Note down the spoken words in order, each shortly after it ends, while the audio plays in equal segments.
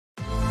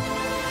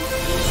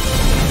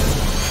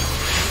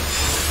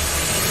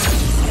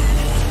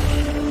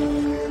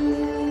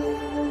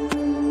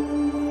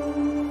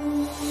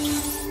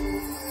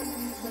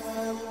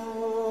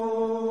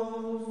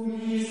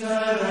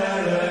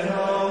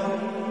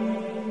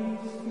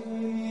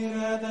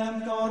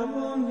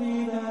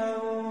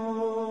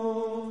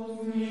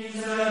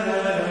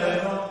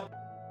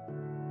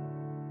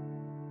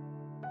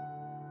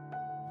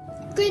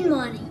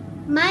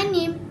My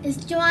name is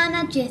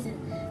Joanna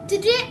Jaison.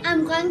 Today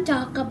I'm going to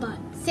talk about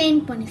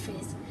Saint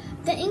Boniface.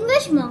 The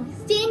English monk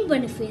Saint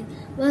Boniface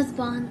was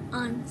born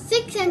on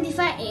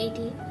 675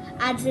 AD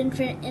at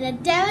Winford in a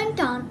Devon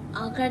town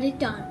or Cardiff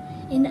town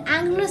in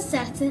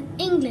Anglo-Saxon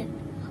England,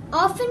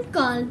 often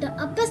called the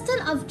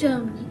Apostle of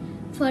Germany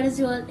for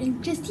his role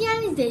in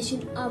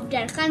Christianization of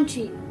their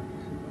country.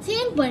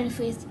 Saint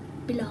Boniface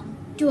belonged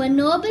to a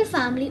noble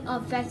family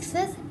of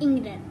Wessex,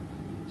 England.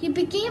 He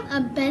became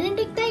a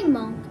Benedictine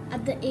monk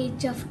at the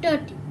age of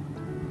 30.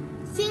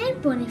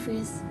 Saint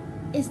Boniface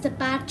is the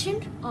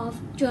patron of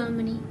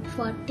Germany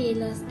for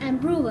tailors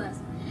and brewers.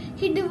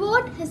 He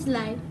devoted his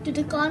life to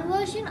the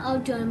conversion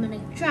of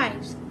Germanic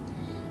tribes.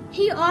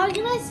 He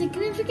organized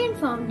significant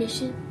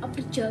foundation of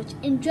the church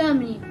in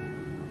Germany.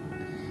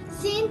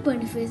 Saint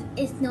Boniface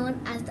is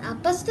known as the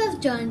Apostle of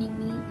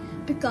Germany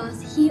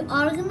because he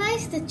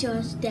organized the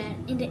church there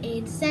in the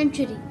 8th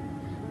century.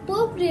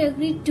 Pope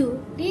Gregory II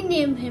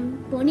renamed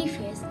him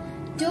Boniface,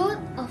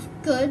 John of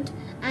Good,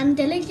 and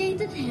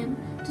delegated him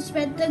to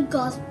spread the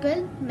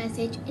gospel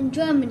message in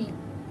Germany.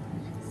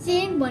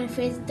 Saint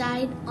Boniface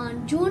died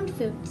on June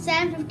 5,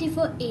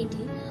 754 AD,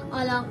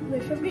 along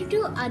with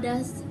 52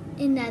 others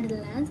in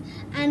Netherlands,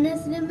 and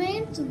his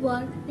remains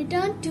were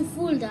returned to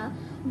Fulda,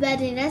 where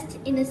they rest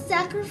in a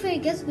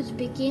sarcophagus which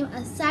became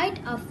a site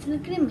of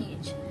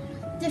pilgrimage.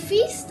 The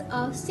feast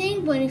of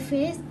Saint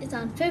Boniface is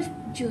on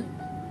 5th June.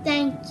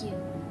 Thank you.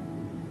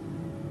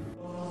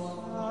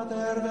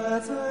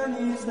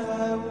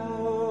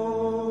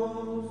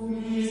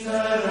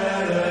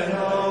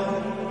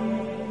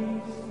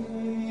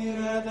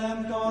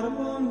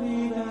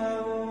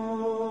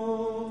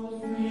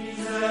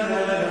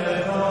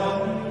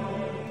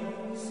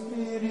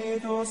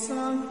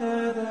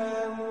 Sancte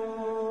Deus.